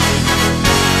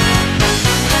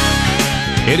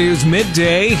It is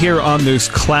midday here on this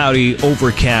cloudy,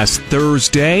 overcast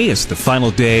Thursday. It's the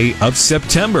final day of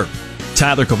September.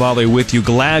 Tyler Cavalli with you.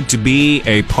 Glad to be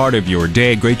a part of your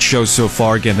day. Great show so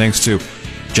far. Again, thanks to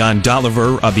John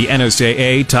Dolliver of the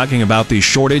NSAA talking about the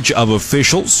shortage of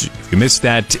officials. If you missed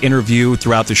that interview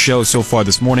throughout the show so far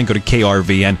this morning, go to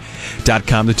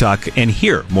krvn.com to talk and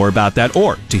hear more about that,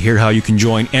 or to hear how you can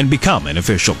join and become an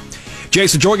official.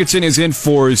 Jason Jorgensen is in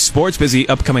for sports. Busy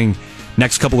upcoming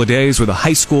next couple of days with a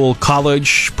high school,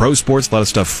 college, pro sports, a lot of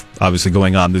stuff obviously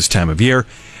going on this time of year.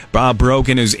 Bob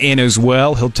Brogan is in as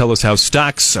well. He'll tell us how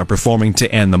stocks are performing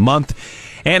to end the month.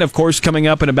 And, of course, coming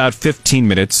up in about 15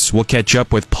 minutes, we'll catch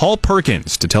up with Paul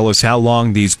Perkins to tell us how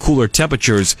long these cooler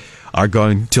temperatures are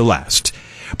going to last.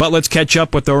 But let's catch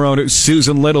up with our own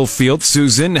Susan Littlefield.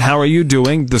 Susan, how are you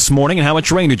doing this morning, and how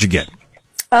much rain did you get?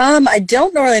 I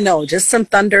don't really know. Just some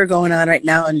thunder going on right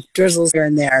now and drizzles here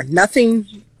and there. Nothing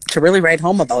to really write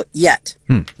home about yet.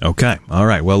 Okay. All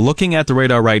right. Well, looking at the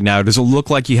radar right now, does it look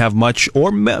like you have much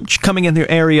coming in the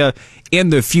area in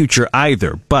the future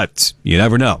either? But you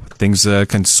never know. Things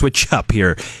can switch up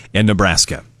here in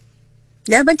Nebraska.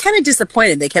 Yeah, I've been kind of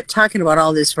disappointed. They kept talking about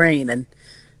all this rain and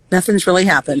nothing's really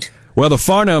happened. Well, the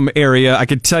Farnham area, I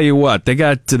can tell you what, they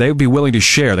would be willing to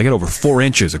share. They got over 4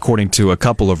 inches, according to a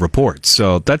couple of reports.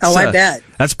 So that's I bet.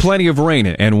 That's plenty of rain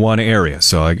in one area.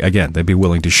 So again, they'd be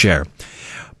willing to share.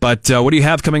 But what do you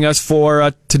have coming us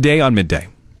for today on Midday?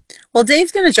 Well,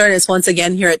 Dave's going to join us once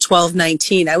again here at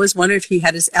 12:19. I was wondering if he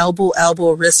had his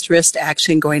elbow, wrist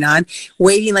action going on,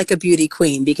 waiting like a beauty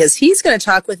queen, because he's going to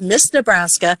talk with Miss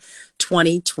Nebraska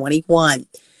 2021.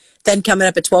 Then coming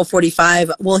up at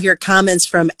 12:45, we'll hear comments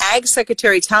from Ag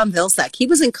Secretary Tom Vilsack. He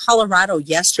was in Colorado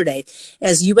yesterday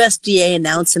as USDA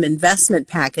announced some investment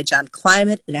package on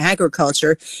climate and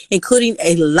agriculture, including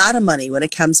a lot of money when it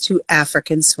comes to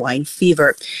African swine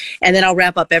fever. And then I'll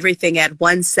wrap up everything at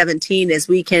 1:17 as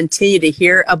we continue to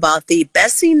hear about the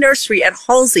Bessie Nursery at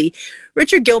Halsey.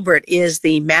 Richard Gilbert is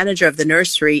the manager of the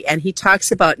nursery, and he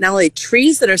talks about not only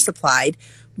trees that are supplied,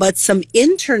 but some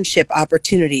internship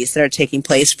opportunities that are taking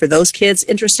place for those kids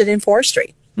interested in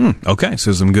forestry. Okay,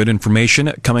 so some good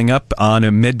information coming up on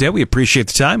a midday. We appreciate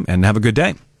the time, and have a good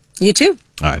day. You too.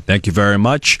 All right, thank you very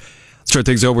much. Let's turn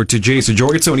things over to Jason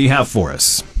Jorgensen. What do you have for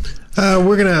us?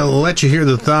 We're going to let you hear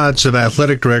the thoughts of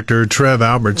Athletic Director Trev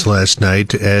Alberts last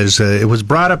night as it was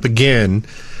brought up again.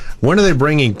 When are they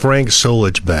bringing Frank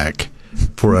Solich back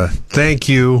for a thank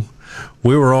you?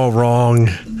 We were all wrong.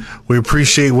 We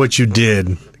appreciate what you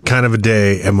did kind of a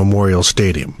day at Memorial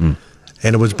Stadium.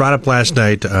 And it was brought up last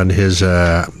night on his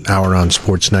hour on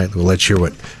Sports Night. We'll let you hear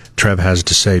what Trev has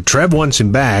to say. Trev wants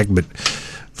him back, but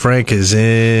Frank is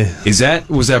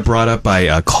was that brought up by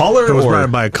a caller? It was brought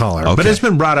up by a caller. Okay. But it's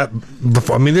been brought up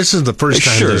before. I mean, this is the first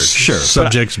time this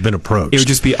subject's been approached. It would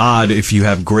just be odd if you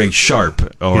have Greg Sharp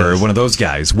or one of those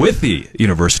guys with the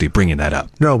university bringing that up.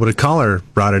 No, but a caller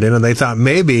brought it in, and they thought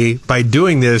maybe by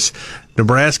doing this,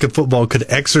 Nebraska football could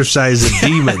exorcise the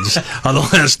demons of the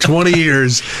last 20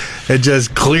 years and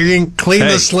just clean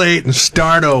the slate and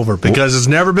start over, because it's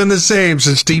never been the same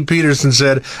since Steve Peterson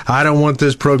said, I don't want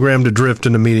this program to drift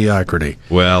into mediocrity.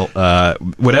 Well,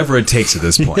 whatever it takes at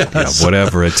this point. Yes.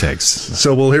 Whatever it takes.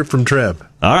 So we'll hear from Trev.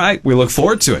 All right, we look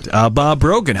forward to it. Bob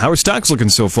Brogan, how are stocks looking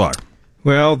so far?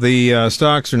 Well, the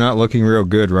stocks are not looking real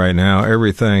good right now.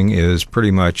 Everything is pretty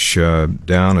much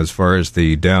down as far as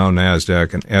the Dow,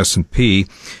 NASDAQ, and S&P.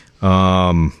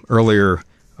 Earlier,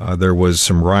 there was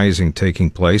some rising taking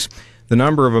place. The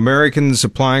number of Americans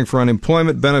applying for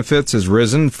unemployment benefits has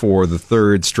risen for the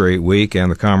third straight week,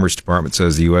 and the Commerce Department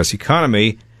says the U.S.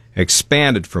 economy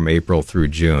expanded from April through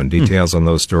June. Details on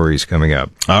those stories coming up.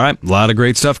 All right, a lot of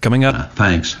great stuff coming up.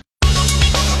 Thanks.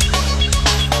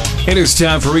 It is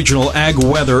time for Regional Ag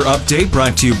Weather Update,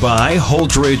 brought to you by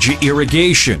Holdridge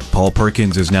Irrigation. Paul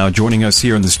Perkins is now joining us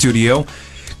here in the studio.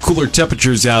 Cooler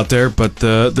temperatures out there, but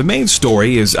the main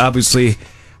story is obviously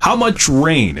how much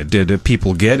rain did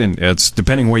people get, and it's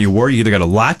depending where you were, you either got a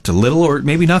lot, a little, or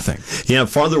maybe nothing. Yeah,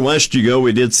 farther west you go,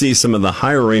 we did see some of the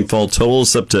higher rainfall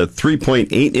totals, up to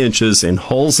 3.8 inches in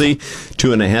Halsey,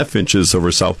 2.5 inches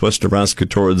over southwest Nebraska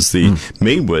towards the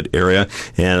Maywood area,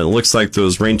 and it looks like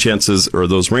those rain chances, or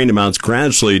those rain amounts,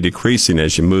 gradually decreasing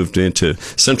as you moved into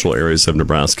central areas of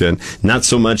Nebraska. And not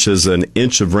so much as an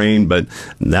inch of rain, but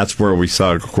that's where we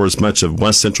saw, of course, much of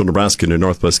west central Nebraska to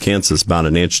northwest Kansas, about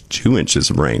an inch, 2 inches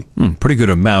of rain. Pretty good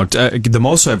amount. The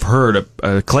most I've heard,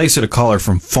 Clay said a caller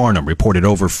from Farnham reported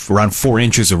around 4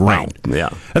 inches of rain. Wow. Yeah.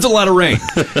 That's a lot of rain.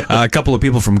 A couple of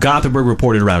people from Gothenburg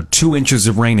reported around 2 inches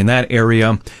of rain in that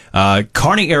area.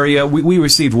 Kearney area, we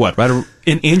received what? Right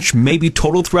an inch maybe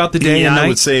total throughout the day and night? I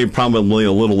would say probably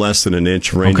a little less than an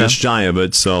inch of rain, just shy of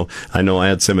it. So I know I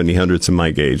had 70 hundredths in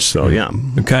my gauge. So yeah.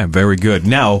 Okay, very good.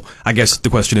 Now, I guess the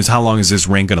question is, how long is this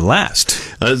rain going to last?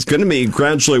 It's going to be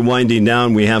gradually winding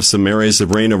down. We have some areas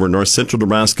of rain over north central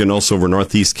Nebraska and also over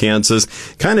northeast Kansas.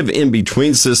 Kind of in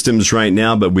between systems right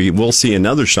now, but we will see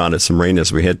another shot at some rain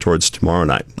as we head towards tomorrow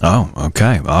night. Oh,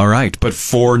 okay. All right. But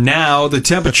for now, the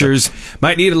temperatures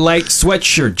might need a light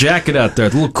sweatshirt, jacket out there. A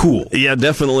little cool. Yeah,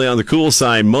 definitely on the cool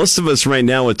side. Most of us right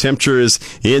now with temperatures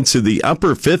into the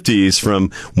upper 50s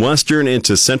from western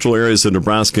into central areas of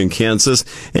Nebraska and Kansas.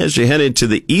 As you head into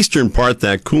the eastern part,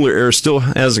 that cooler air still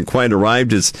hasn't quite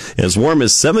arrived. It's as warm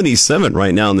as 77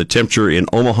 right now in the temperature in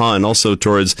Omaha and also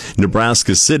towards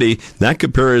Nebraska City. That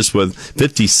compares with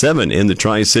 57 in the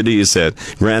Tri-Cities at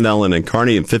Grand Island and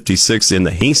Kearney and 56 in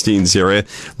the Hastings area.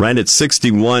 Right at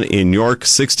 61 in York,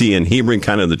 60 in Hebron,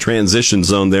 kind of the transition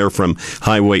zone there from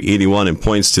Highway 81 and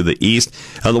points to the east.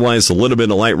 Otherwise, a little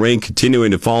bit of light rain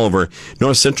continuing to fall over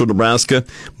north central Nebraska.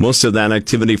 Most of that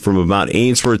activity from about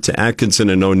Ainsworth to Atkinson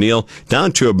and O'Neill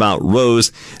down to about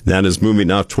Rose. That is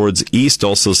moving off towards east.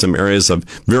 Also some areas of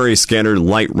very scattered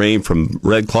light rain from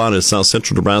Red Claw to south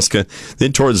central Nebraska.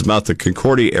 Then towards about the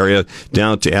Concordia area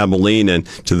down to Abilene and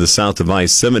to the south of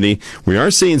I-70. We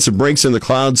are seeing some breaks in the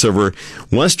clouds over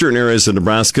western areas of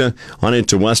Nebraska on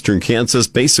into western Kansas,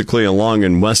 basically along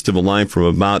and west of a line from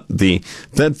about the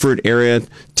Bedford area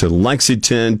to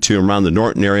Lexington to around the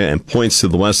Norton area and points to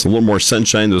the west. A little more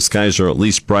sunshine. Those skies are at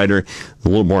least brighter. A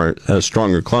little more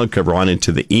stronger cloud cover on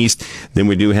into the east. Then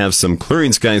we do have some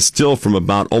clearing skies still from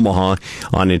about Omaha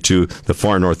on into the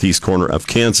far northeast corner of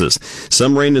Kansas.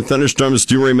 Some rain and thunderstorms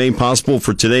do remain possible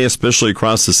for today, especially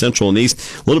across the central and east.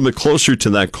 A little bit closer to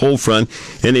that cold front.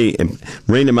 Any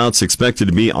rain amounts expected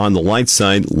to be on the light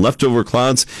side. Leftover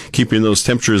clouds keeping those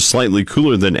temperatures slightly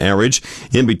cooler than average.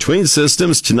 In between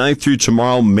systems, tonight through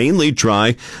tomorrow, mainly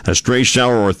dry. A stray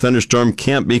shower or thunderstorm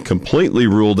can't be completely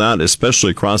ruled out,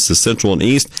 especially across the central and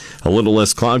east. A little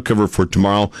less cloud cover for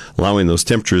tomorrow, allowing those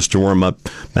temperatures to warm up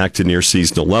back to near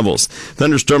seasonal levels.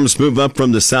 Thunderstorms move up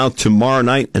from the south tomorrow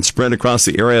night and spread across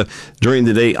the area during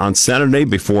the day on Saturday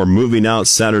before moving out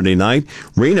Saturday night.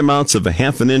 Rain amounts of a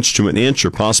half an inch to an inch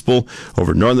are possible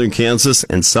over northern Kansas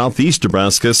and southeast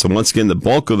Nebraska. So once again, the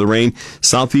bulk of the rain,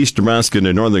 southeast Nebraska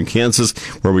to northern Kansas,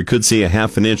 where we could see a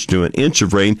half an inch to an inch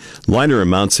of rain. Lighter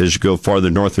amounts as you go farther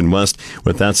north and west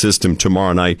with that system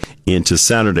tomorrow night into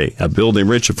Saturday. A building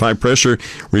ridge of high pressure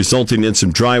resulting in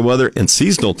some dry weather and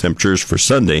seasonal temperatures for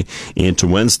Sunday into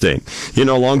Wednesday. In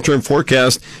our long-term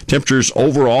forecast, temperatures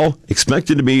overall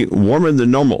expected to be warmer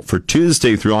than normal for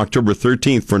Tuesday through October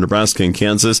 13th for Nebraska and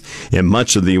Kansas and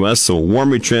much of the U.S., so a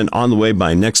warming trend on the way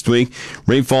by next week.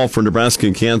 Rainfall for Nebraska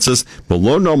and Kansas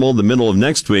below normal the middle of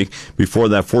next week before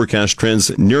that forecast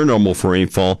trends near normal for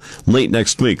rainfall late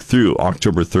next week through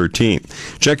October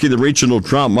 13th. Checking the regional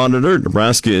drought monitor,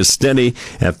 Nebraska is steady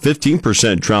at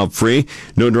 15% drought-free.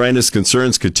 No dryness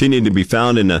concerns continue to be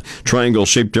found in a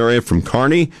triangle-shaped area from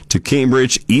Kearney to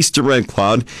Cambridge, east to Red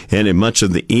Cloud, and in much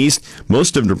of the east.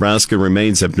 Most of Nebraska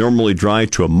remains abnormally dry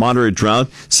to a moderate drought.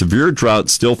 Severe drought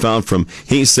still found from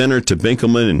Hayes Center to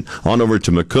Binkelman and on over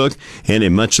to McCook, and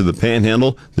in much of the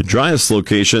Panhandle. The driest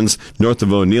locations north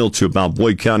of O'Neill to about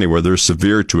Boyd County, where there's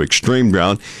severe to extreme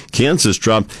drought. Kansas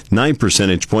dropped 9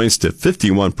 percentage points to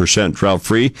 51%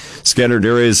 drought-free. Scattered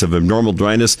areas of abnormal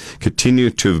dryness continue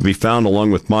to be found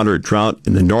along with moderate drought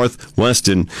in the northwest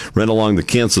and right along the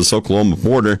Kansas-Oklahoma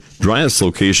border. Driest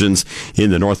locations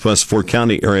in the northwest Fort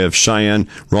County area of Cheyenne,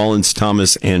 Rawlins,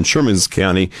 Thomas, and Shermans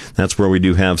County. That's where we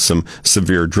do have some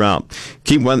severe drought.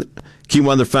 Key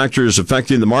weather factors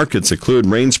affecting the markets include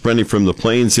rain spreading from the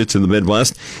plains into the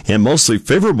Midwest and mostly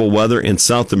favorable weather in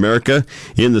South America.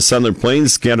 In the Southern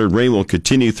Plains, scattered rain will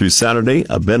continue through Saturday,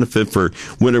 a benefit for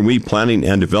winter wheat planting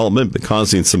and development, but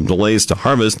causing some delays to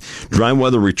harvest. Dry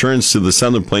weather returns to the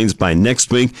Southern Plains by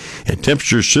next week, and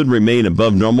temperatures should remain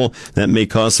above normal. That may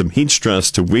cause some heat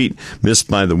stress to wheat missed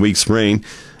by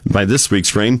this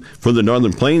week's rain. For the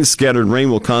Northern Plains, scattered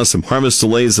rain will cause some harvest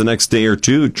delays the next day or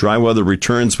two. Dry weather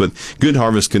returns with good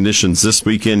harvest conditions this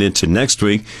weekend into next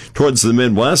week. Towards the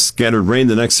Midwest, scattered rain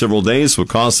the next several days will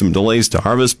cause some delays to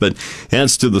harvest, but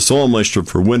adds to the soil moisture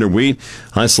for winter wheat.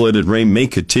 Isolated rain may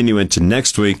continue into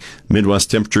next week.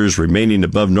 Midwest temperatures remaining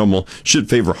above normal should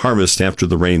favor harvest after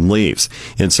the rain leaves.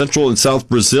 In central and south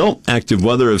Brazil, active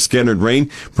weather of scattered rain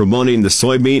promoting the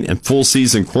soybean and full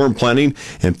season corn planting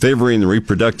and favoring the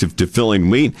reproduction to filling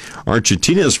wheat.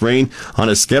 Argentina's rain on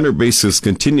a scattered basis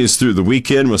continues through the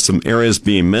weekend with some areas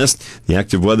being missed. The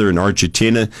active weather in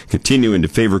Argentina continuing to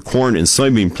favor corn and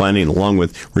soybean planting along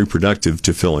with reproductive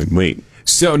to filling wheat.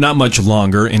 So not much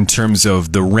longer in terms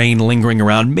of the rain lingering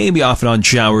around, maybe off and on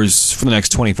showers for the next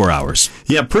 24 hours.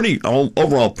 Yeah,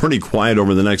 overall pretty quiet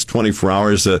over the next 24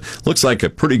 hours. Looks like a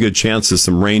pretty good chance of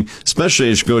some rain, especially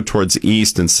as you go towards the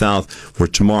east and south for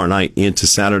tomorrow night into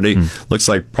Saturday. Looks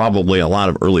like probably a lot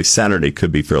of early Saturday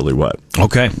could be fairly wet.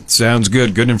 Okay, sounds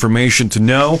good. Good information to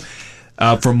know.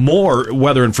 For more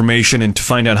weather information and to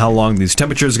find out how long these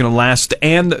temperatures are going to last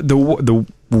and the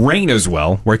rain as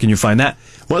well, where can you find that?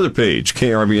 Weather page,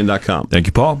 krvn.com. Thank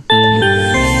you, Paul.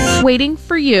 Waiting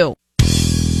for you.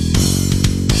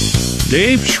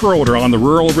 Dave Schroeder on the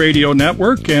Rural Radio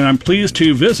Network, and I'm pleased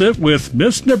to visit with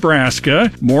Miss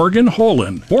Nebraska, Morgan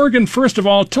Holen. Morgan, first of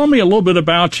all, tell me a little bit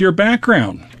about your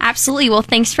background. Absolutely. Well,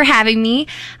 thanks for having me.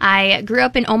 I grew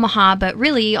up in Omaha, but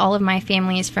really all of my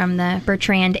family is from the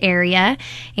Bertrand area.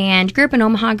 And grew up in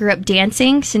Omaha, grew up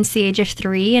dancing since the age of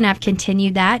 3, and I've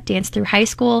continued that, danced through high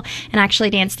school, and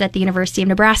actually danced at the University of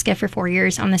Nebraska for 4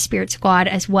 years on the Spirit Squad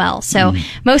as well. So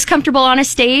most comfortable on a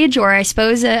stage, or I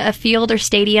suppose a field or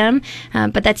stadium,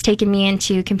 but that's taken me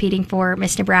into competing for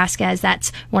Miss Nebraska, as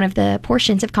that's one of the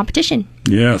portions of competition.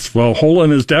 Yes, well,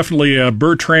 Holen is definitely a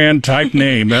Bertrand-type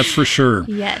name, that's for sure.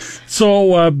 Yes.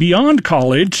 So beyond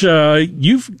college,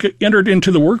 you've entered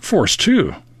into the workforce,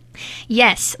 too.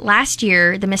 Yes, last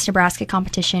year the Miss Nebraska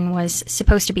competition was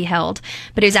supposed to be held,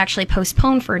 but it was actually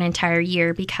postponed for an entire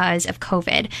year because of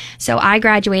COVID. So I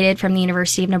graduated from the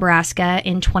University of Nebraska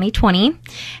in 2020,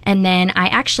 and then I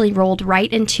actually rolled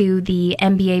right into the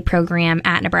MBA program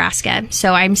at Nebraska.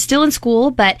 So I'm still in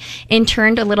school, but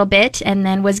interned a little bit and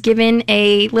then was given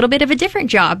a little bit of a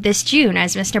different job this June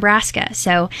as Miss Nebraska.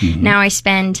 So now I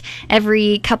spend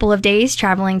every couple of days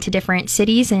traveling to different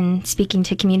cities and speaking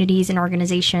to communities and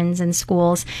organizations and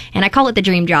schools, and I call it the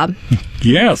dream job.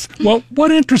 Yes. Well,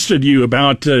 what interested you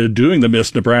about doing the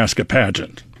Miss Nebraska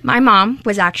pageant? My mom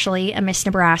was actually a Miss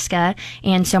Nebraska,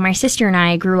 and so my sister and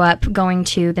I grew up going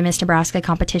to the Miss Nebraska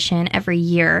competition every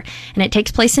year, and it takes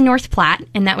place in North Platte,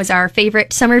 and that was our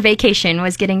favorite summer vacation,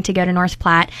 was getting to go to North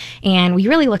Platte, and we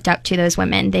really looked up to those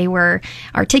women. They were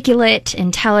articulate,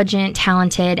 intelligent,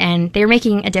 talented, and they were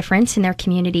making a difference in their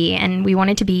community, and we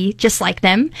wanted to be just like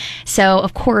them. So,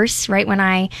 of course, right when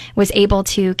I was able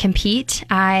to compete,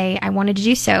 I wanted to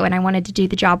do so, and I wanted to do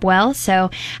the job well, so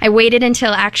I waited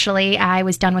until actually I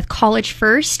was done with college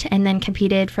first and then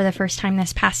competed for the first time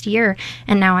this past year,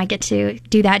 and now I get to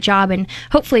do that job and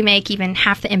hopefully make even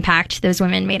half the impact those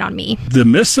women made on me. The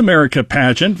Miss America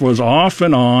pageant was off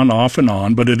and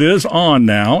on, but it is on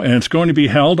now, and it's going to be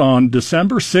held on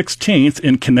December 16th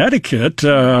in Connecticut.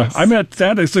 Yes. I bet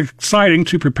that is exciting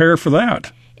to prepare for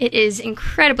that. It is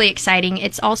incredibly exciting.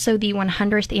 It's also the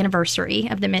 100th anniversary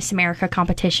of the Miss America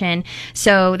competition.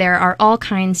 So there are all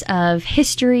kinds of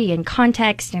history and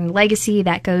context and legacy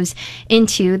that goes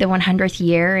into the 100th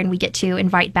year. And we get to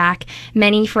invite back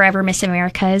many forever Miss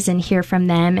Americas and hear from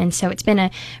them. And so it's been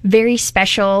a very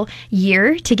special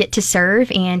year to get to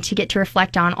serve and to get to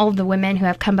reflect on all of the women who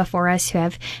have come before us, who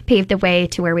have paved the way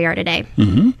to where we are today.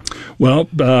 Well,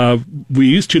 we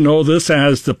used to know this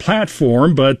as the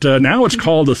platform, but now it's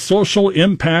called the Social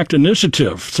Impact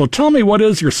Initiative. So tell me, what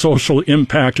is your Social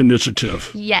Impact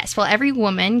Initiative? Yes, well, every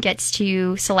woman gets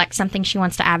to select something she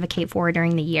wants to advocate for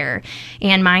during the year.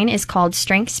 And mine is called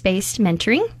Strengths-Based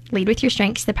Mentoring. Lead with your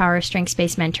strengths, the power of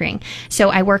strengths-based mentoring. So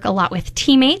I work a lot with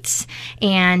teammates,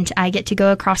 and I get to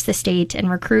go across the state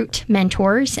and recruit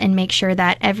mentors and make sure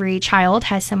that every child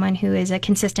has someone who is a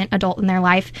consistent adult in their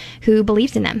life who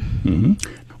believes in them.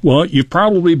 Well, you've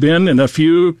probably been in a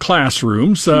few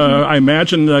classrooms. I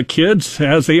imagine kids,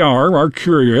 as they are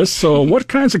curious. So what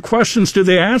kinds of questions do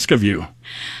they ask of you?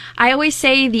 I always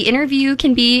say the interview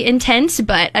can be intense,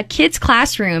 but a kid's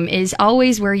classroom is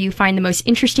always where you find the most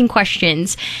interesting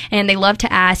questions. And they love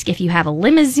to ask if you have a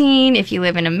limousine, if you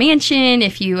live in a mansion,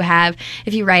 if you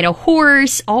ride a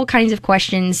horse, all kinds of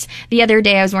questions. The other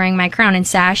day I was wearing my crown and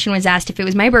sash and was asked if it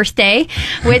was my birthday,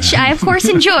 which I of course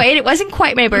enjoyed. It wasn't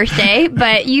quite my birthday,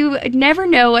 but you never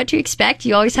know what to expect.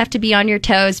 You always have to be on your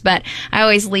toes, but I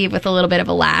always leave with a little bit of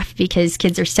a laugh because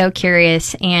kids are so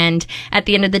curious, and at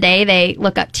the end of the day, they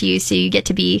look up to you. So you get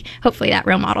to be, hopefully, that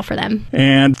role model for them.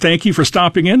 And thank you for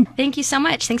stopping in. Thank you so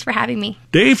much. Thanks for having me.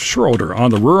 Dave Schroeder on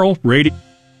the Rural Radio.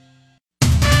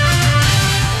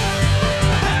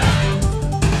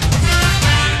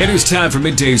 It is time for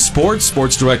Midday Sports.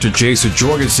 Sports Director Jason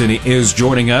Jorgensen is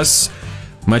joining us.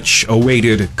 Much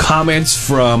awaited comments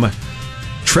from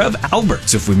Trev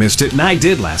Alberts, if we missed it, and I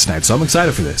did last night, so I'm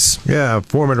excited for this. Yeah,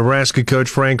 former Nebraska coach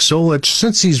Frank Solich,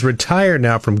 since he's retired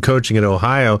now from coaching at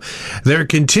Ohio, there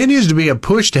continues to be a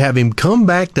push to have him come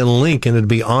back to Lincoln and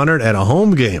be honored at a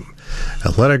home game.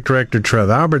 Athletic Director Trev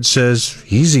Alberts says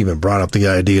he's even brought up the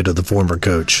idea to the former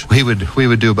coach. We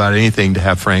would do about anything to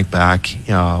have Frank back.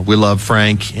 We love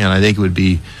Frank, and I think it would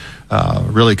be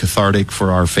really cathartic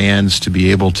for our fans to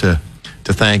be able to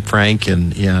thank Frank.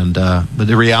 But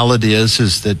the reality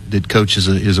is that Coach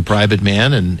is a private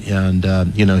man, and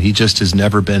he just has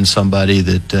never been somebody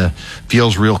that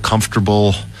feels real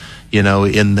comfortable,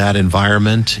 in that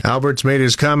environment. Alberts made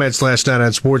his comments last night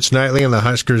on Sports Nightly on the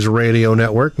Huskers Radio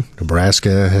Network.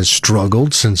 Nebraska has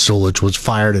struggled since Solich was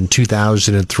fired in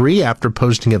 2003 after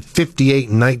posting a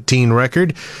 58-19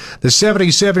 record. The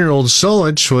 77-year-old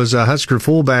Solich was a Husker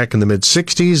fullback in the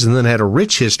mid-'60s and then had a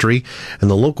rich history in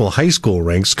the local high school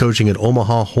ranks, coaching at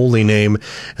Omaha, Holy Name,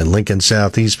 and Lincoln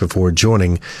Southeast before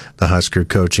joining the Husker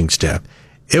coaching staff.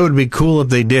 It would be cool if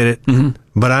they did it,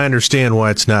 but I understand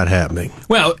why it's not happening.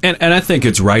 Well, and I think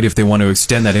it's right if they want to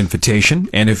extend that invitation,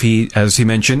 and if he, as he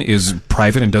mentioned, is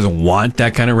private and doesn't want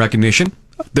that kind of recognition,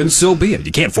 then so be it.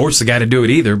 You can't force the guy to do it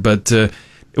either, but it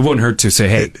wouldn't hurt to say,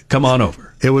 hey, come on over.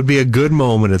 It would be a good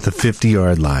moment at the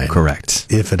 50-yard line. Correct.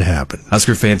 If it happened.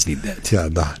 Husker fans need that. Yeah,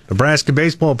 the Nebraska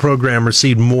baseball program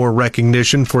received more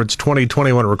recognition for its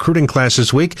 2021 recruiting class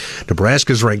this week.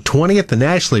 Nebraska's ranked 20th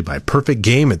nationally by perfect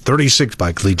game and 36th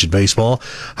by collegiate baseball.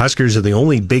 Huskers are the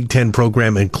only Big Ten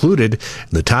program included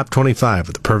in the top 25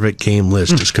 of the perfect game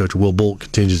list, as Coach Will Bolt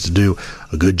continues to do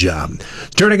a good job.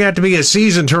 It's turning out to be a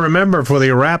season to remember for the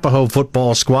Arapahoe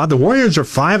football squad. The Warriors are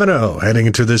 5-0 heading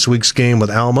into this week's game with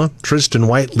Alma.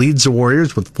 Tristan White leads the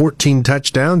Warriors with 14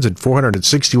 touchdowns and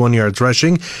 461 yards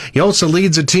rushing. He also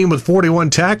leads the team with 41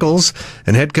 tackles,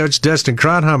 and head coach Dustin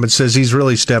Kronhammond says he's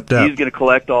really stepped up. He's going to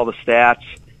collect all the stats.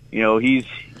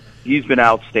 He's been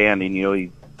outstanding.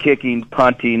 He's kicking,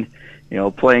 punting,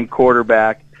 playing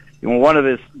quarterback. One of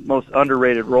his most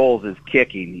underrated roles is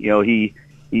kicking.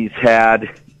 He's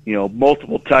had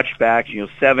multiple touchbacks,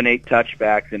 7-8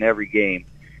 touchbacks in every game.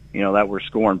 That we're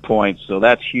scoring points. So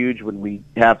that's huge when we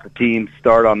have the team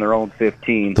start on their own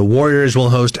 15. The Warriors will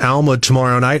host Alma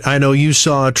tomorrow night. I know you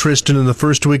saw Tristan in the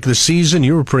first week of the season.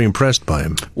 You were pretty impressed by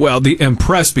him. Well,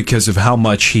 impressed because of how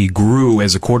much he grew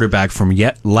as a quarterback from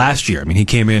last year. I mean, he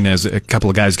came in as a couple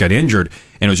of guys got injured,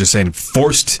 and it was just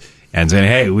forced and saying,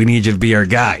 hey, we need you to be our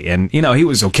guy. And, he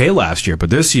was okay last year, but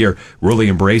this year, really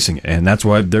embracing it. And that's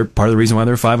why they're part of the reason why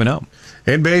they're 5-0.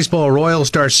 In baseball, Royal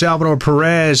star Salvador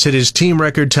Perez hit his team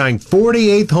record-tying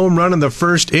 48th home run in the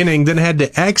first inning, then had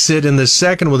to exit in the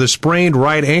second with a sprained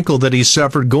right ankle that he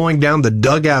suffered going down the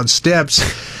dugout steps.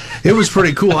 It was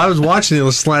pretty cool. I was watching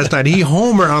this last night. He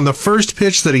homered on the first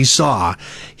pitch that he saw.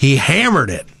 He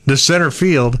hammered it to center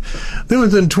field. Then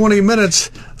within 20 minutes,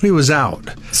 he was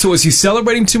out. So was he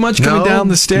celebrating too much coming down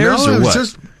the stairs, or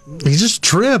what? He just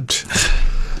tripped.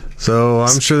 So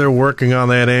I'm sure they're working on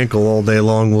that ankle all day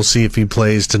long. We'll see if he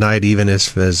plays tonight, even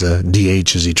as a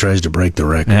DH, as he tries to break the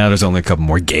record. Now there's only a couple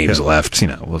more games left.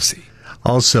 We'll see.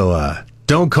 Also,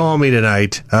 don't call me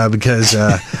tonight because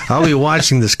I'll be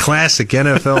watching this classic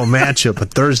NFL matchup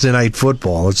of Thursday Night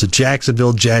Football. It's the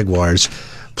Jacksonville Jaguars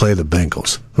play the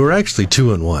Bengals, who are actually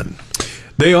 2-1.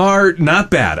 They are not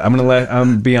bad. I'm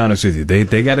gonna be honest with you.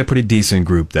 They got a pretty decent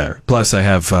group there. Plus, I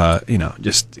have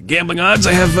just gambling odds.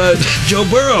 I have Joe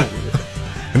Burrow,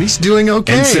 and he's doing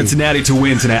okay. And Cincinnati to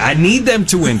win tonight. I need them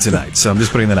to win tonight, so I'm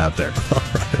just putting that out there.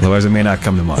 Right. Otherwise, it may not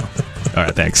come tomorrow. All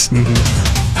right, thanks.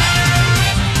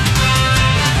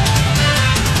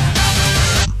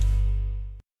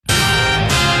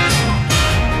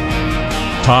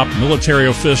 Top military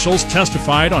officials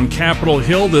testified on Capitol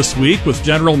Hill this week, with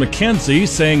General McKenzie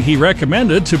saying he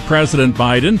recommended to President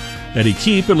Biden that he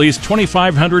keep at least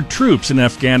 2,500 troops in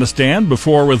Afghanistan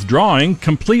before withdrawing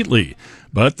completely.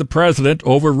 But the president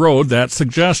overrode that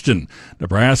suggestion.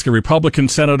 Nebraska Republican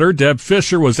Senator Deb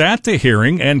Fischer was at the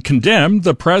hearing and condemned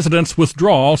the president's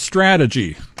withdrawal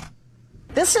strategy.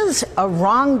 This is a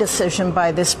wrong decision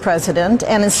by this president,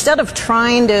 and instead of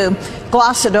trying to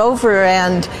gloss it over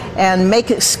and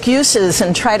make excuses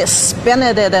and try to spin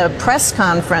it at a press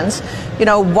conference,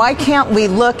 why can't we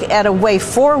look at a way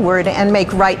forward and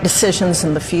make right decisions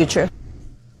in the future?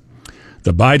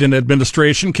 The Biden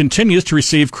administration continues to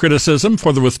receive criticism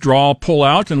for the withdrawal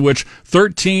pullout, in which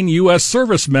 13 U.S.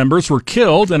 service members were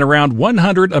killed and around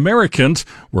 100 Americans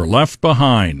were left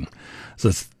behind.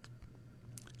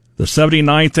 The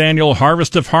 79th annual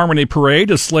Harvest of Harmony Parade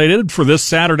is slated for this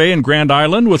Saturday in Grand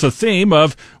Island with a theme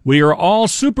of We Are All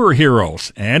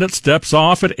Superheroes, and it steps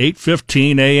off at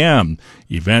 8:15 a.m.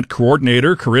 Event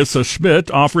coordinator Carissa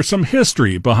Schmidt offers some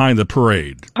history behind the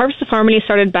parade. Harvest of Harmony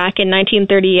started back in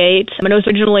 1938, and it was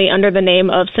originally under the name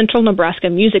of Central Nebraska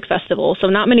Music Festival, so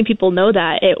not many people know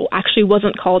that. It actually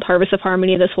wasn't called Harvest of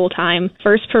Harmony this whole time.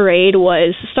 First parade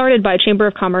was started by Chamber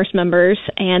of Commerce members,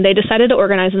 and they decided to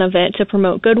organize an event to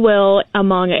promote goodwill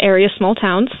among area small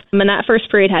towns. And that first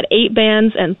parade had 8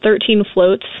 bands and 13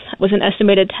 floats, with an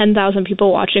estimated 10,000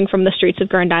 people watching from the streets of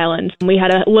Grand Island. We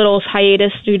had a little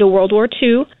hiatus due to World War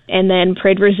II, and then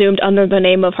parade resumed under the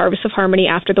name of Harvest of Harmony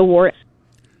after the war.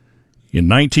 In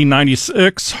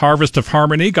 1996, Harvest of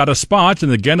Harmony got a spot in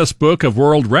the Guinness Book of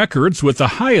World Records with the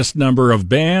highest number of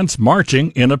bands marching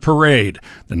in a parade.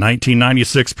 The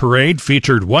 1996 parade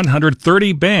featured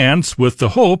 130 bands with the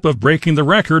hope of breaking the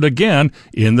record again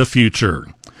in the future.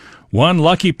 One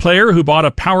lucky player who bought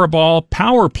a Powerball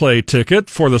Power Play ticket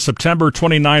for the September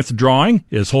 29th drawing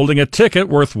is holding a ticket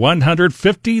worth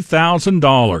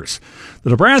 $150,000. The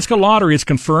Nebraska Lottery has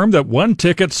confirmed that one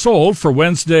ticket sold for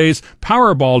Wednesday's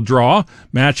Powerball draw,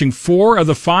 matching 4 of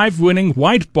the 5 winning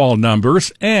white ball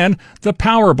numbers and the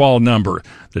Powerball number.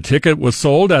 The ticket was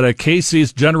sold at a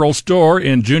Casey's General Store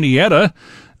in Juniata.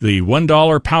 The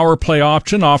 $1 Power Play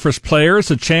option offers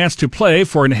players a chance to play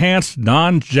for enhanced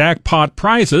non-jackpot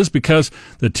prizes because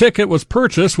the ticket was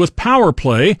purchased with Power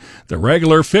Play. The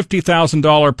regular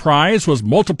 $50,000 prize was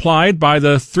multiplied by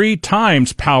the 3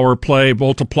 times Power Play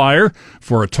multiplier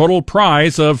for a total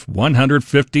prize of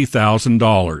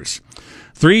 $150,000.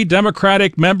 3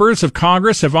 Democratic members of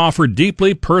Congress have offered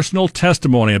deeply personal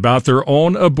testimony about their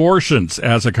own abortions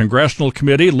as a congressional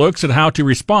committee looks at how to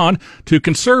respond to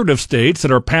conservative states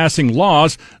that are passing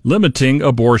laws limiting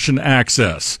abortion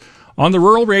access. On the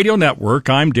Rural Radio Network,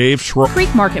 I'm Dave Schroeder.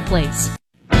 Creek Marketplace.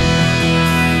 The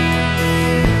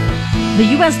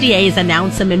USDA has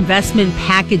announced some investment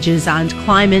packages on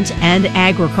climate and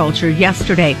agriculture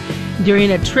yesterday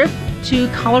during a trip to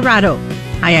Colorado.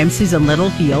 Hi, I'm Susan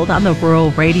Littlefield on the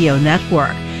Rural Radio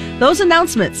Network. Those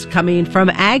announcements coming from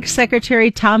Ag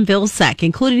Secretary Tom Vilsack,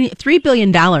 including a $3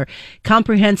 billion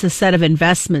comprehensive set of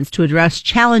investments to address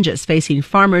challenges facing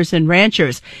farmers and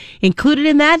ranchers. Included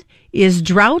in that is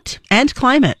drought and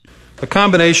climate. The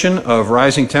combination of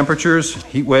rising temperatures,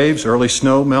 heat waves, early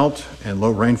snow melt, and low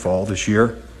rainfall this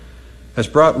year has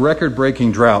brought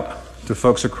record-breaking drought to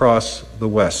folks across the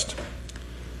West.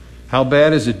 How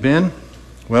bad has it been?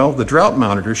 Well, the drought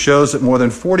monitor shows that more than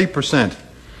 40%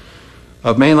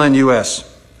 of mainland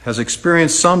U.S. has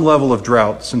experienced some level of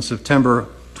drought since September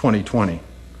 2020.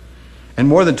 And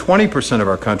more than 20% of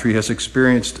our country has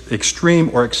experienced extreme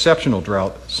or exceptional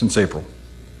drought since April.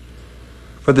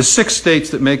 For the 6 states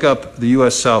that make up the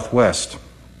U.S. Southwest,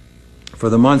 for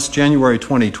the months January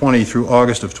 2020 through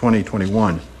August of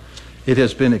 2021, it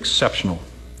has been exceptional,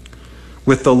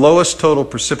 with the lowest total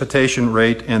precipitation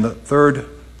rate and the 3rd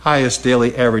highest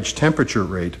daily average temperature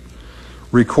rate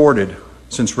recorded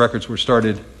since records were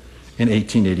started in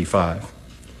 1885,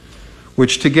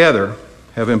 which together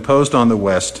have imposed on the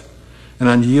West an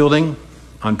unyielding,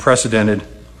 unprecedented,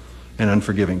 and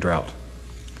unforgiving drought.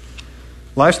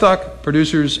 Livestock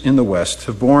producers in the West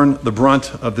have borne the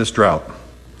brunt of this drought,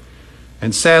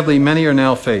 and sadly, many are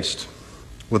now faced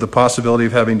with the possibility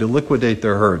of having to liquidate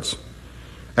their herds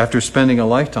after spending a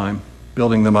lifetime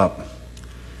building them up,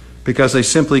 because they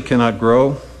simply cannot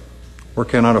grow or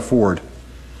cannot afford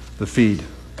the feed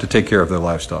to take care of their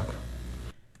livestock.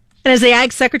 And as the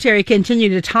Ag Secretary continued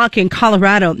to talk in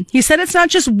Colorado, he said it's not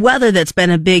just weather that's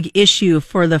been a big issue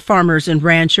for the farmers and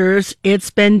ranchers. It's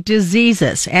been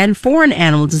diseases and foreign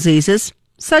animal diseases,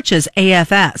 such as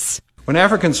AFS. When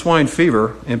African swine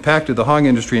fever impacted the hog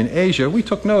industry in Asia, we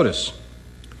took notice.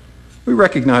 We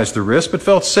recognized the risk, but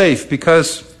felt safe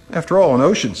because, after all, an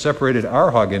ocean separated our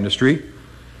hog industry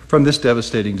from this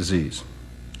devastating disease.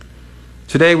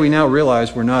 Today, we now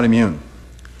realize we're not immune.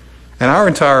 And our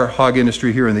entire hog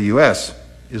industry here in the U.S.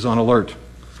 is on alert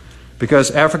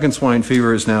because African swine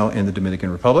fever is now in the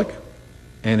Dominican Republic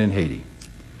and in Haiti.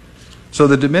 So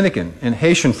the Dominican and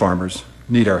Haitian farmers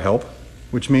need our help,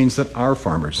 which means that our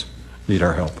farmers need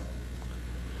our help.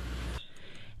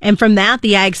 And from that,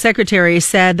 the Ag Secretary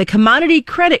said the Commodity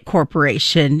Credit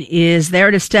Corporation is there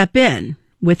to step in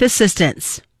with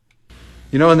assistance.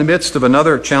 You know, in the midst of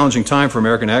another challenging time for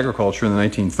American agriculture in the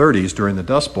 1930s during the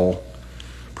Dust Bowl,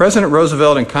 President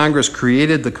Roosevelt and Congress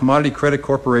created the Commodity Credit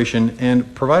Corporation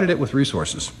and provided it with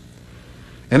resources.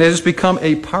 And it has become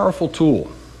a powerful tool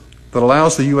that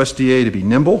allows the USDA to be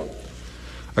nimble,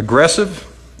 aggressive,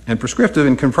 and prescriptive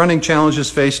in confronting challenges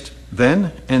faced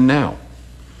then and now.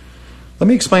 Let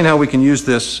me explain how we can use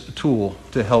this tool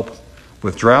to help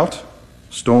with drought,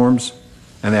 storms,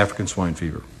 and African swine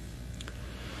fever.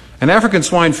 An African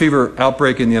swine fever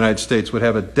outbreak in the United States would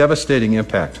have a devastating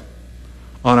impact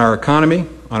on our economy,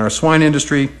 on our swine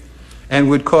industry, and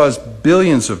would cause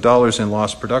billions of dollars in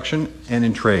lost production and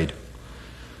in trade.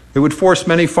 It would force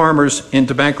many farmers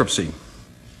into bankruptcy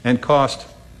and cost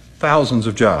thousands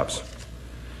of jobs.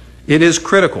 It is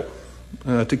critical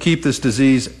to keep this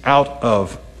disease out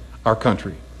of our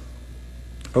country.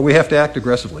 But we have to act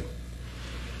aggressively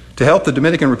to help the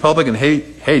Dominican Republic and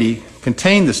Haiti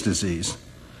contain this disease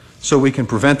so we can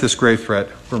prevent this grave threat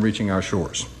from reaching our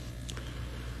shores.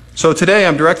 So today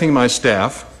I'm directing my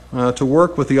staff to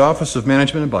work with the Office of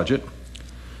Management and Budget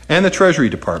and the Treasury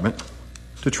Department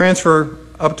to transfer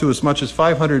up to as much as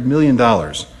 $500 million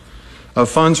of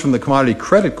funds from the Commodity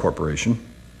Credit Corporation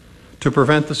to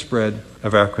prevent the spread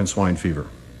of African swine fever.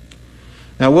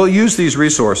 Now, we'll use these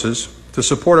resources to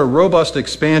support a robust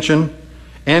expansion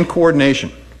and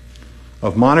coordination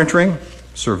of monitoring,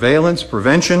 surveillance,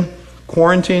 prevention,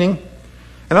 quarantining,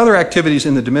 and other activities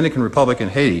in the Dominican Republic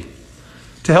and Haiti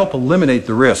to help eliminate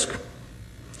the risk,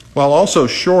 while also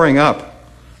shoring up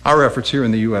our efforts here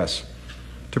in the U.S.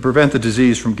 to prevent the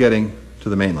disease from getting to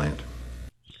the mainland.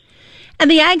 And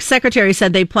the Ag Secretary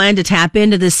said they plan to tap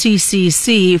into the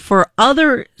CCC for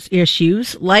other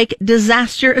issues like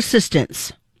disaster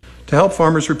assistance. To help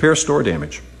farmers repair store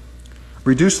damage,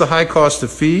 reduce the high cost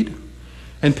of feed,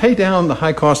 and pay down the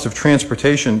high cost of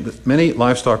transportation that many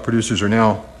livestock producers are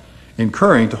now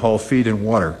incurring to haul feed and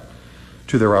water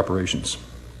to their operations.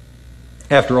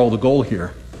 After all, the goal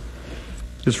here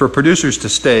is for producers to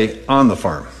stay on the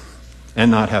farm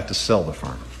and not have to sell the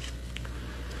farm.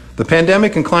 The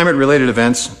pandemic and climate-related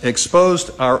events exposed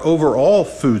our overall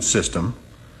food system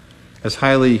as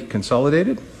highly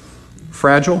consolidated,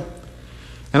 fragile,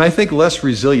 and I think less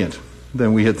resilient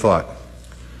than we had thought.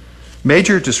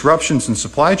 Major disruptions in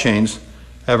supply chains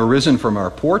have arisen from our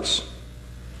ports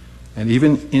and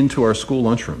even into our school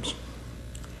lunchrooms.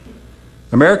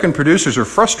 American producers are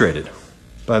frustrated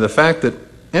by the fact that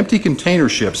empty container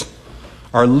ships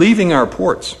are leaving our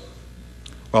ports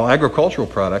while agricultural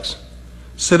products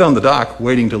sit on the dock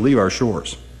waiting to leave our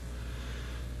shores.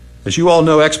 As you all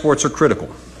know, exports are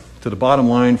critical to the bottom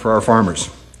line for our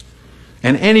farmers,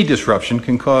 and any disruption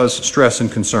can cause stress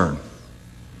and concern.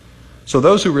 So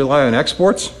those who rely on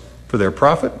exports for their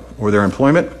profit or their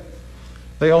employment,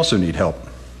 they also need help.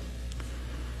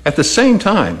 At the same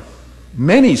time,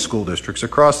 many school districts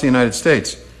across the United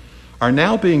States are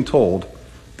now being told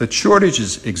that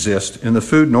shortages exist in the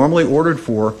food normally ordered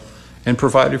for and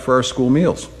provided for our school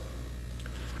meals.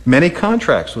 Many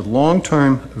contracts with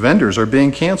long-term vendors are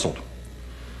being canceled.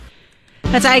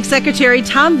 That's Ag Secretary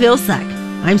Tom Vilsack.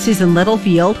 I'm Susan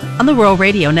Littlefield on the Rural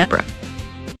Radio Network.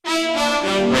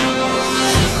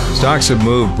 Stocks have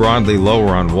moved broadly lower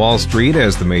on Wall Street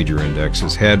as the major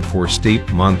indexes head for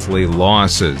steep monthly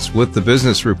losses. With the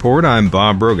business report, I'm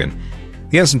Bob Brogan.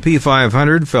 The S&P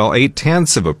 500 fell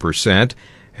 0.8%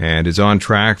 and is on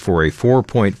track for a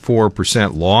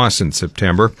 4.4% loss in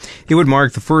September. It would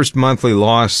mark the first monthly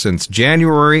loss since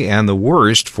January and the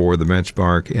worst for the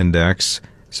benchmark index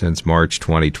since March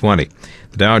 2020.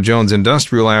 The Dow Jones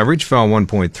Industrial Average fell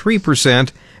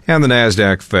 1.3% and the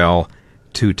Nasdaq fell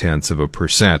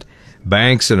 0.2%.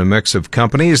 Banks and a mix of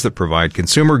companies that provide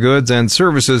consumer goods and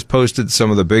services posted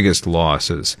some of the biggest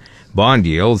losses. Bond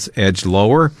yields edged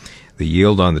lower. The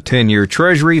yield on the 10-year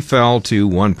Treasury fell to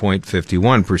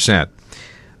 1.51%.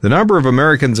 The number of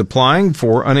Americans applying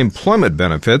for unemployment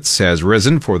benefits has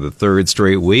risen for the third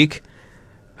straight week,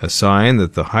 a sign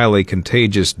that the highly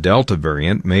contagious Delta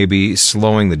variant may be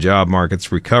slowing the job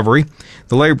market's recovery.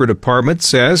 The Labor Department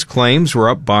says claims were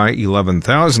up by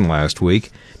 11,000 last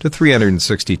week to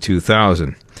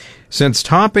 362,000. Since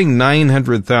topping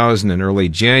 900,000 in early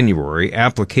January,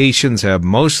 applications have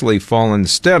mostly fallen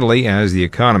steadily as the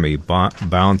economy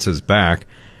bounces back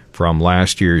from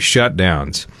last year's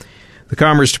shutdowns. The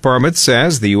Commerce Department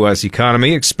says the U.S.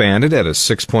 economy expanded at a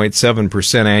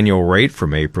 6.7% annual rate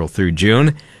from April through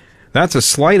June. That's a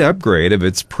slight upgrade of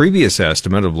its previous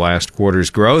estimate of last quarter's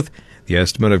growth. The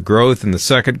estimate of growth in the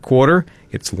second quarter,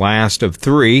 its last of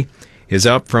three, is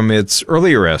up from its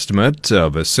earlier estimate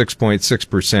of a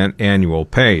 6.6% annual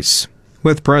pace.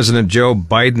 With President Joe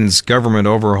Biden's government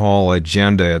overhaul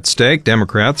agenda at stake,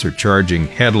 Democrats are charging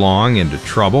headlong into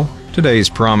trouble. Today's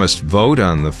promised vote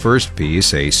on the first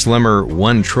piece, a slimmer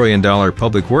 $1 trillion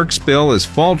public works bill, is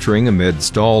faltering amid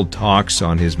stalled talks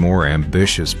on his more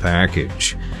ambitious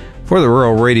package. For the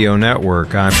Rural Radio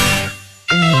Network, I'm...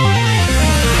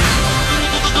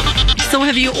 So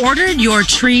have you ordered your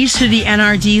trees to the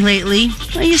NRD lately?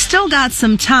 Well, you still got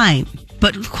some time.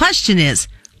 But the question is,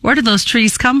 Where do those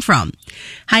trees come from?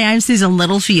 Hi, I'm Susan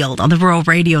Littlefield on the Rural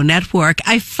Radio Network.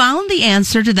 I found the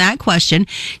answer to that question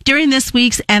during this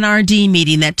week's NRD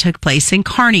meeting that took place in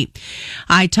Kearney.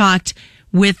 I talked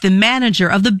with the manager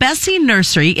of the Bessie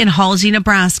Nursery in Halsey,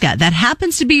 Nebraska. That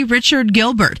happens to be Richard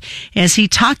Gilbert, as he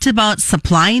talked about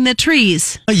supplying the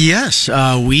trees. Yes,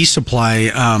 we supply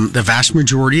the vast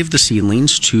majority of the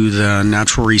seedlings to the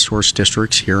natural resource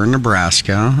districts here in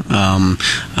Nebraska.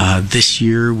 This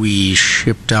year we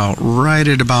shipped out right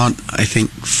at about, I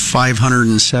think,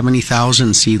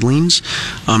 570,000 seedlings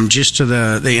just to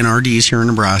the NRDs here in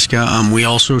Nebraska. We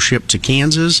also ship to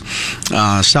Kansas,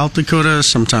 South Dakota.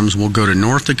 Sometimes we'll go to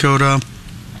North Dakota,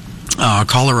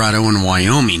 Colorado, and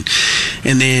Wyoming.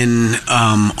 And then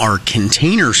our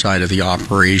container side of the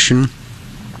operation,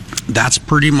 that's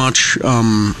pretty much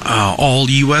all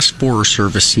U.S. Forest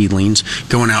Service seedlings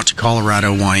going out to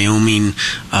Colorado, Wyoming,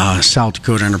 South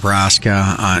Dakota,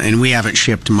 Nebraska, and we haven't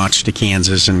shipped much to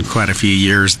Kansas in quite a few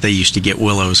years. They used to get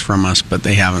willows from us, but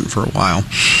they haven't for a while.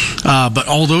 But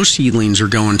all those seedlings are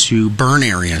going to burn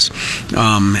areas.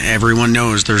 Everyone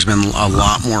knows there's been a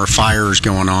lot more fires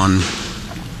going on.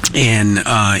 And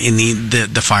in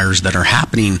the fires that are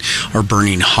happening are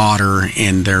burning hotter,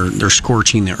 and they're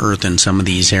scorching the earth in some of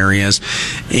these areas.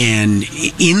 And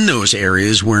in those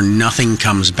areas where nothing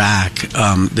comes back,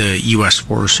 the U.S.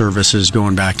 Forest Service is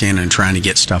going back in and trying to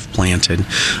get stuff planted.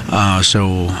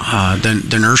 So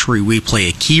the nursery, we play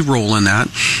a key role in that.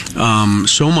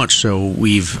 So much so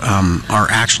we've are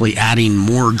actually adding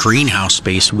more greenhouse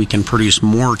space so we can produce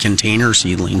more container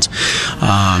seedlings.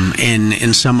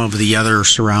 And some of the other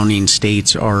surrounding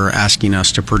states are asking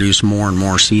us to produce more and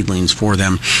more seedlings for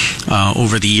them.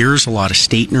 Over the years, a lot of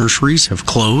state nurseries have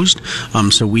closed,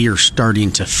 so we are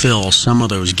starting to fill some of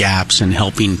those gaps and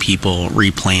helping people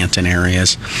replant in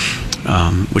areas,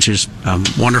 which is a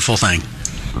wonderful thing.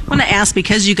 I want to ask,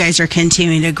 because you guys are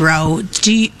continuing to grow,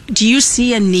 do you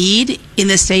see a need in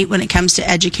the state when it comes to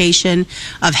education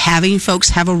of having folks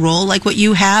have a role like what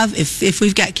you have? If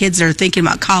we've got kids that are thinking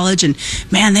about college and,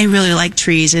 man, they really like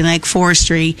trees and like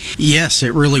forestry. Yes,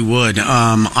 it really would.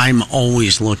 I'm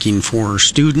always looking for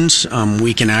students.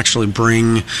 We can actually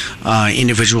bring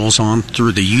individuals on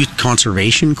through the Youth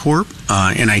Conservation Corp,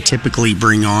 and I typically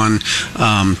bring on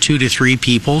 2 to 3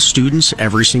 people, students,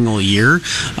 every single year,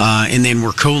 and then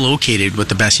we're co-located with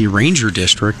the Bessie Ranger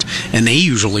District, and they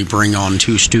usually bring on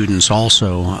 2 students also.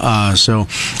 So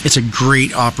it's a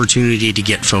great opportunity to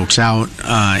get folks out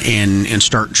and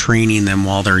start training them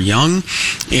while they're young,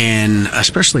 and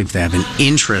especially if they have an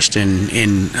interest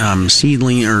in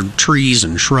seedling or trees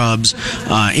and shrubs,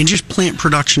 and just plant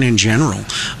production in general.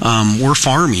 We're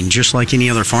farming just like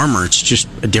any other farmer. It's just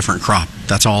a different crop.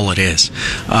 That's all it is.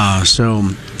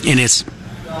 And it's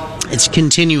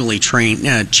continually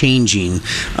changing,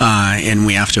 and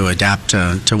we have to adapt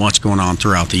to what's going on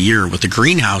throughout the year. With the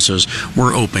greenhouses,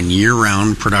 we're open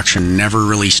year-round. Production never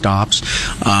really stops.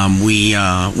 We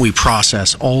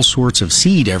process all sorts of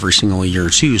seed every single year,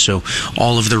 too. So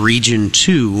all of the Region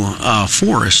 2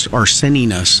 forests are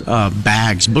sending us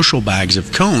bushel bags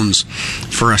of cones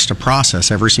for us to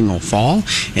process every single fall,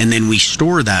 and then we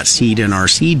store that seed in our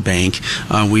seed bank.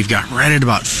 We've got right at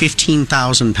about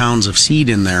 15,000 pounds of seed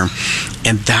in there.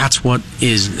 And that's what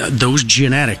is, those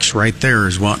genetics right there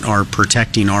is what are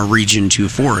protecting our Region 2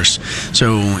 forests.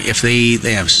 So if they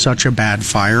have such a bad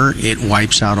fire, it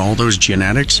wipes out all those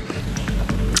genetics.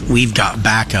 We've got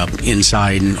backup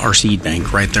inside our seed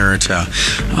bank right there at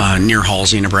near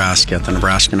Halsey, Nebraska, at the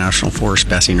Nebraska National Forest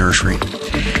Bessie Nursery.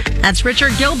 That's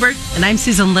Richard Gilbert, and I'm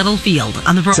Susan Littlefield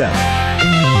on the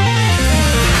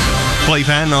Clay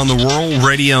Patton on the Rural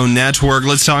Radio Network.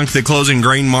 Let's talk to the closing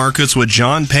grain markets with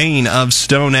John Payne of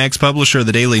StoneX, publisher of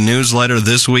the daily newsletter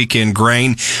This Week in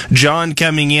Grain. John,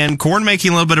 coming in, corn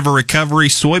making a little bit of a recovery,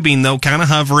 soybean, though, kind of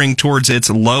hovering towards its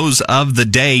lows of the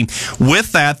day.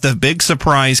 With that, the big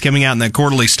surprise coming out in that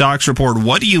quarterly stocks report,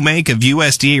 what do you make of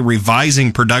USDA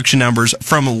revising production numbers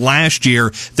from last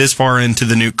year this far into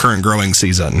the new current growing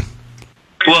season?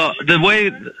 Well, the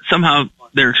way somehow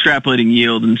they're extrapolating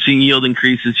yield and seeing yield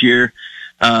increase this year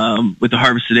with the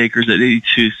harvested acres at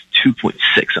 82.6.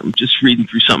 I'm just reading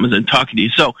through something as I'm talking to you.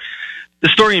 So the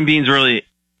story in beans really,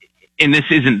 and this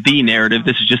isn't the narrative,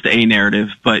 this is just a narrative,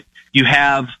 but you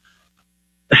have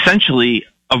essentially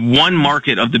one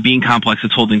market of the bean complex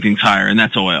that's holding things higher, and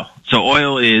that's oil. So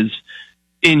oil is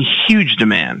in huge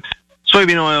demand.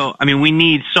 Soybean oil, I mean, we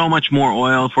need so much more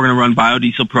oil if we're going to run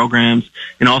biodiesel programs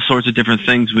and all sorts of different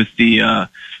things with the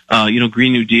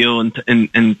Green New Deal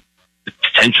and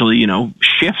potentially,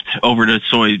 shift over to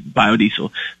soy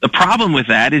biodiesel. The problem with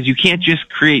that is you can't just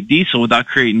create diesel without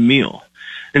creating meal.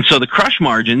 And so the crush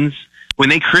margins when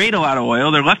they create a lot of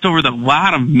oil, they're left over with a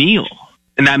lot of meal,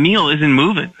 and that meal isn't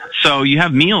moving. So you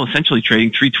have meal essentially trading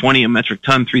 $3.20 a metric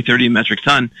ton, $3.30 a metric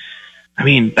ton. I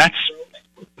mean, that's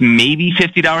maybe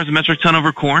 $50 a metric ton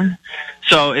over corn.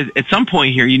 So at some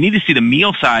point here, you need to see the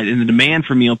meal side and the demand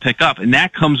for meal pick up, and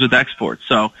that comes with exports.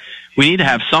 So we need to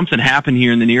have something happen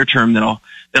here in the near term that'll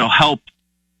help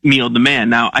meal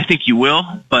demand. Now, I think you will,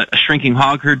 but a shrinking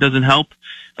hog herd doesn't help.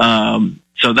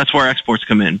 So that's where exports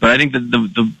come in. But I think that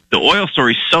the oil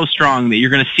story is so strong that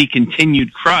you're going to see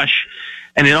continued crush,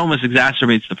 and it almost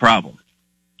exacerbates the problem.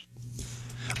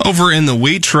 Over in the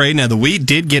wheat trade, now the wheat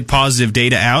did get positive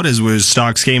data out as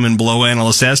stocks came in below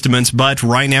analyst estimates, but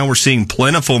right now we're seeing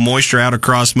plentiful moisture out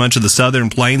across much of the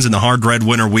southern plains and the hard red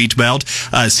winter wheat belt.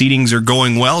 Seedings are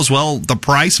going well as well. The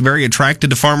price very attractive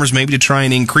to farmers, maybe to try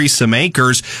and increase some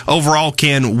acres. Overall,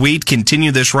 can wheat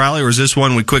continue this rally, or is this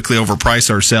one we quickly overprice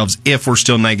ourselves if we're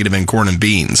still negative in corn and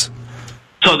beans?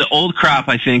 So the old crop,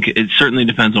 I think it certainly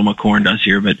depends on what corn does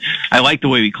here, but I like the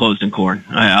way we closed in corn.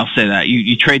 I'll say that.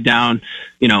 You trade down,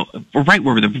 we're right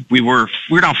where we were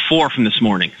down 4 from this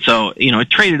morning. So, it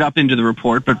traded up into the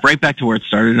report, but right back to where it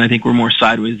started, and I think we're more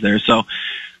sideways there. So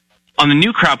on the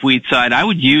new crop wheat side, I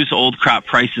would use old crop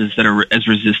prices that are as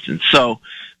resistance. So,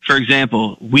 for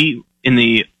example, wheat in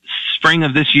the spring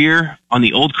of this year on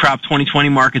the old crop 2020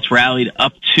 markets rallied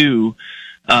up to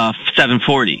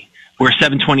 740. We're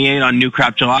 728 on new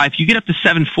crop July. If you get up to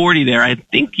 740 there, I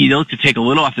think you look to take a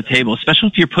little off the table, especially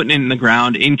if you're putting it in the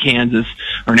ground in Kansas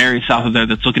or an area south of there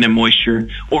that's looking at moisture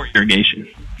or irrigation.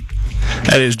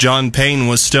 That is John Payne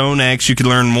with StoneX. You can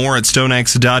learn more at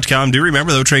stonex.com. Do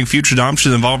remember, though, trading futures and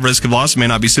options involve risk of loss and may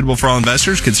not be suitable for all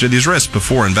investors. Consider these risks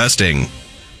before investing.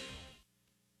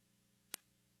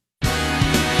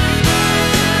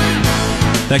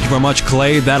 Thank you very much,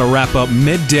 Clay. That'll wrap up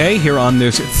Midday here on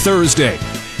this Thursday.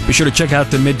 Be sure to check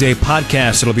out the Midday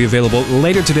podcast. It'll be available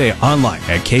later today online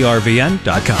at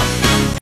krvn.com.